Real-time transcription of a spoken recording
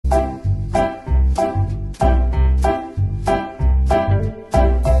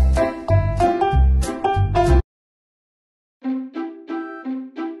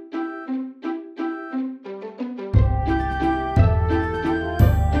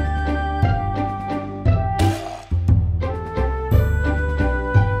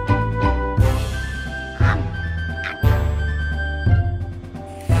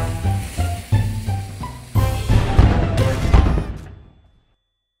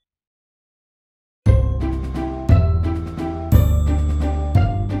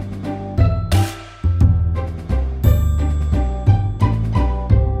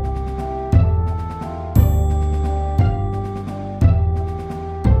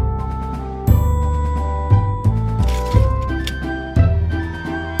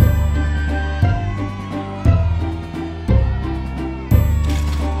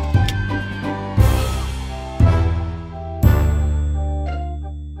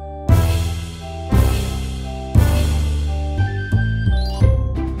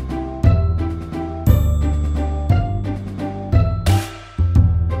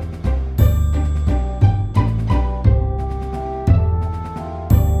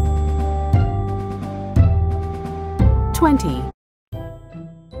20.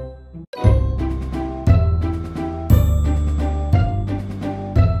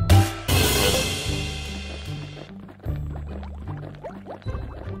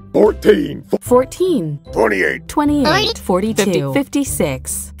 Fourteen. 14. 28. 28. 42.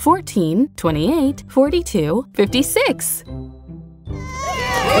 56. 14. 28. 42. 56.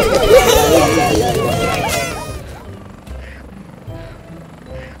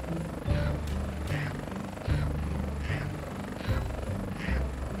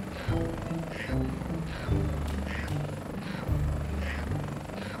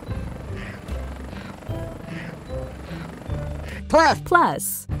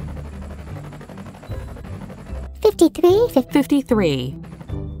 Plus. 53. 53.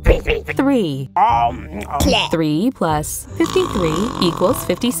 3. 3 plus 53 equals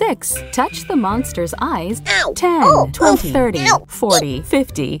 56. Touch the monster's eyes. 10, 20, 30, 40,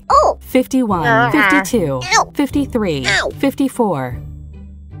 50, 51, 52, 53, 54,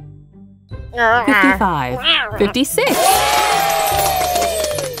 55, 56. 56!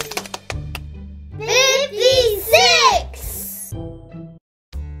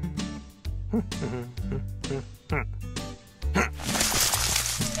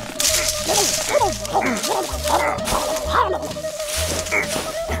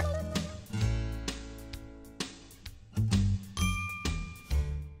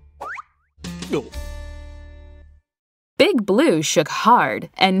 Big Blue shook hard,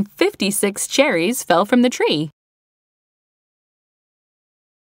 and 56 cherries fell from the tree.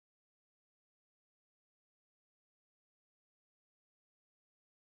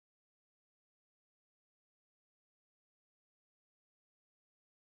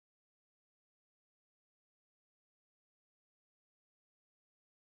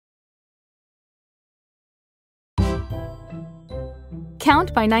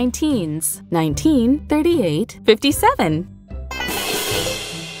 Count by 19s. 19, 38, 57.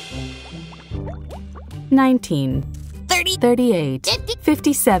 19, 30, 38,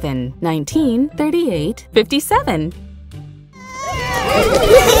 57. 19, 38, 57.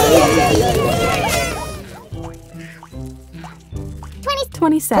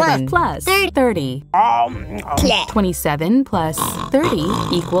 27 plus 30. 27 plus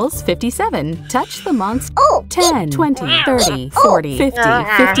 30 equals 57. Touch the monster. 10, 20, 30, 40, 50,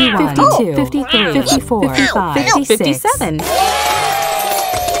 51, 52, 53, 54, 55, 57. 57!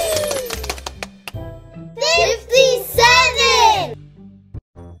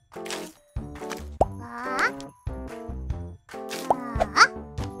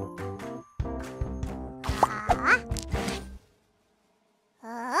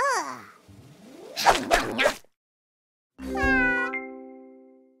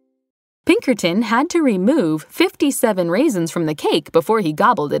 Pinkerton had to remove 57 raisins from the cake before he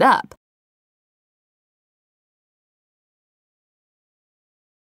gobbled it up.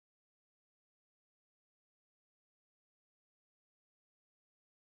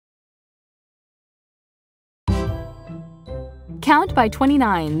 Count by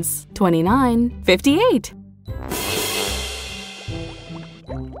 29s. 29, 58.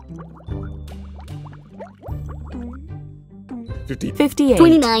 58,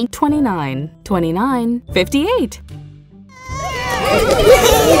 29, 29, 29, 58.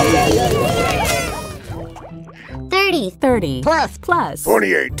 30, 30 plus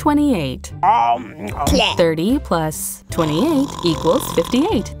 28. 28. 30 plus 28 equals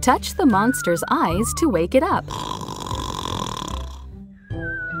 58. Touch the monster's eyes to wake it up.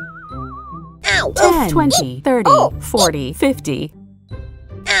 10, 20, 30, 40, 50.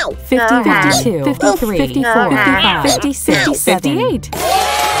 50, 52, 53, 54, 55, 56, 58.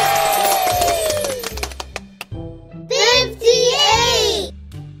 58!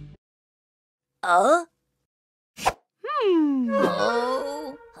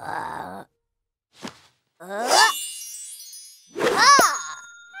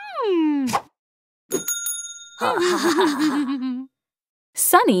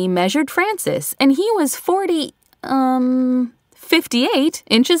 Sonny measured Francis, and he was 58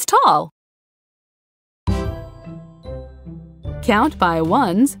 inches tall. Count by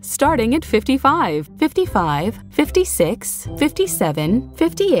ones starting at 55, 55, 56, 57,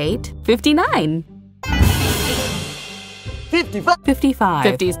 58, 59.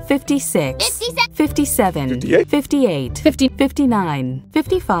 55, 56, 57, 58, 59,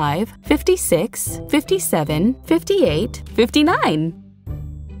 55, 56, 57, 58, 59.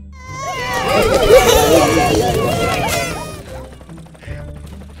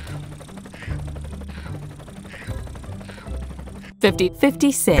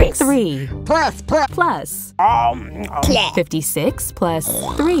 56. 3 Plus. plus 56 plus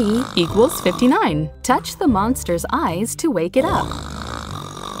 3 equals 59. Touch the monster's eyes to wake it up.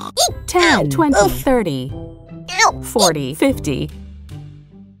 10, 20, 30, 40, 50,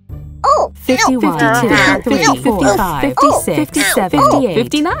 51, 52, 53, 55, 56, 57, 58,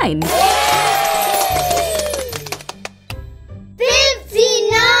 59. 59.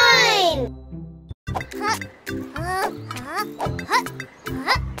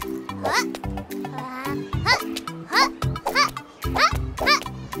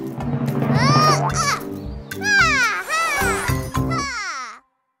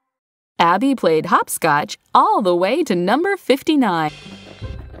 Abby played hopscotch all the way to number 59.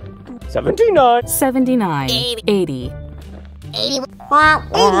 79. 79, 80,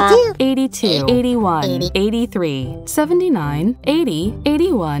 82, 81, 83, 79, 80,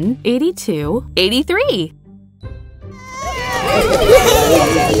 81, 82, 83.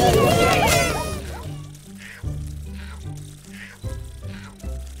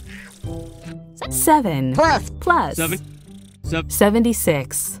 7 plus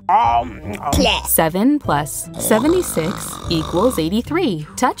 76. 7 plus 76 equals 83.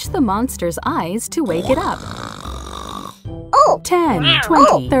 Touch the monster's eyes to wake it up. 10,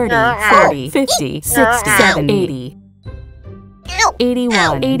 20, 30, 40, 50, 60, 70, 80,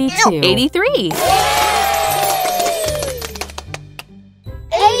 81, 82, 83.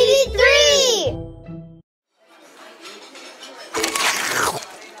 83.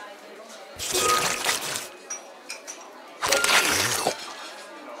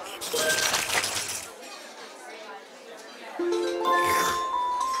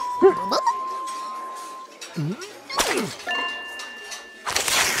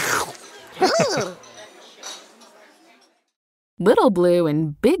 Little Blue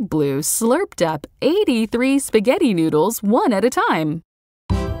and Big Blue slurped up 83 spaghetti noodles one at a time.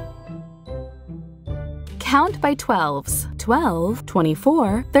 Count by 12s. 12,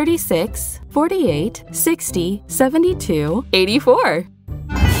 24, 36, 48, 60, 72, 84.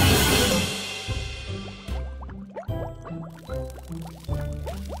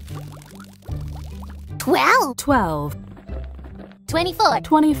 12, 24.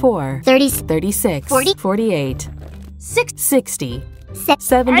 24, 30. 36, 40. 48, 60,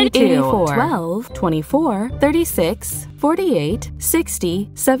 72, 84. 12, 24, 36, 48,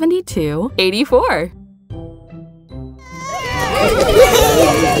 60, 72, 84.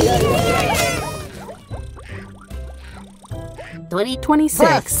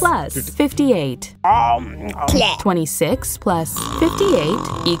 26 plus 58. 26 plus 58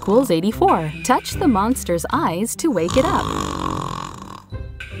 equals 84. Touch the monster's eyes to wake it up.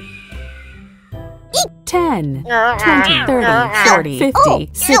 10, 20, 30, 40, 50,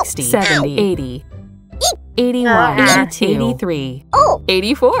 60, 70, 80, 81, 82, 83,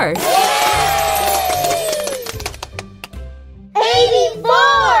 84.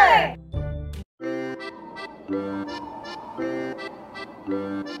 84.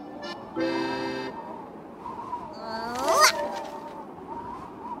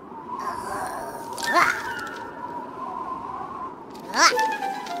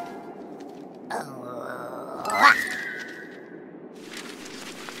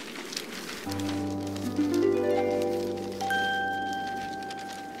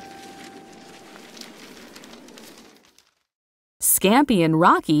 Scampy and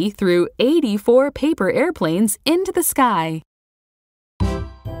Rocky threw 84 paper airplanes into the sky.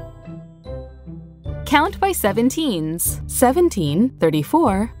 Count by 17s. 17,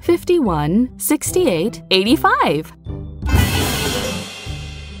 34, 51, 68, 85.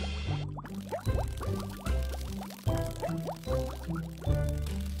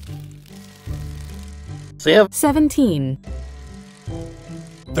 17,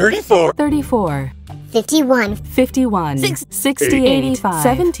 34. 34, 51. 51, 60, 85,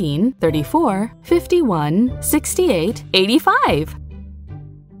 17, 34, 51, 68, 85.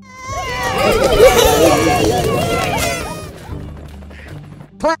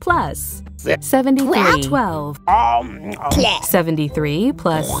 73, 12. 73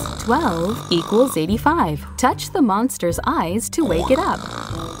 plus 12 equals 85. Touch the monster's eyes to wake it up.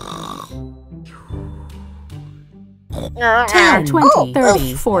 10, 20,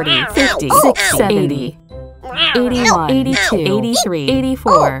 30, 40, 50, 60, 70, 81, 82, 83,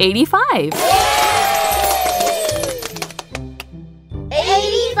 84, 85.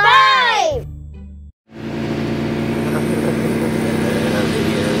 85.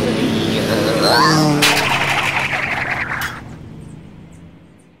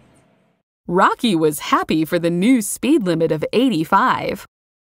 Rocky was happy for the new speed limit of 85.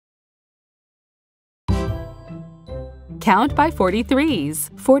 Count by 43s.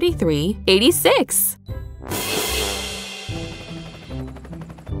 43, 86.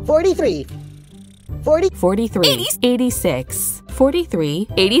 43. 43, 86. 43,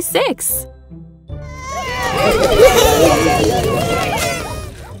 86.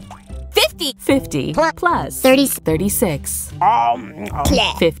 50 plus 36.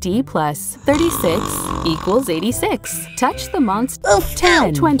 50 plus 36 equals 86. Touch the monster.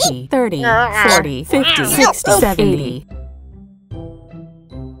 10, 20, 30, 40, 50, 60, 70.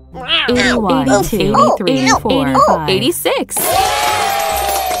 81, 82, 83, 84, 86.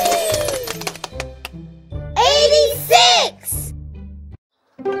 86!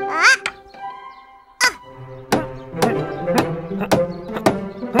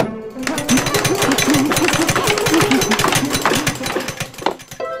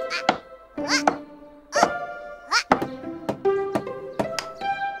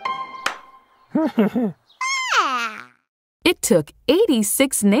 It took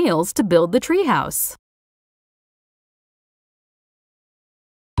 86 nails to build the treehouse.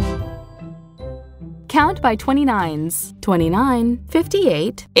 Count by 29s. 29,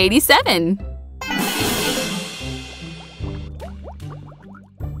 58, 87.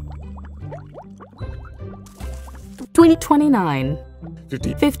 29,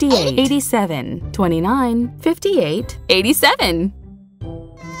 58, 87. 29, 58, 87.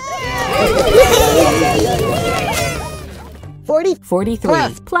 43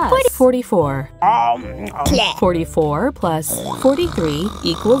 plus 44. 44 plus 43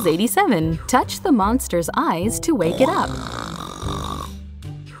 equals 87. Touch the monster's eyes to wake it up.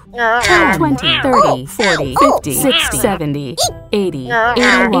 10, 20, 30, 40, 50, 60, 70, 80,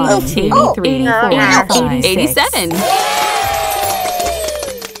 81, 83, 84, 85, 87.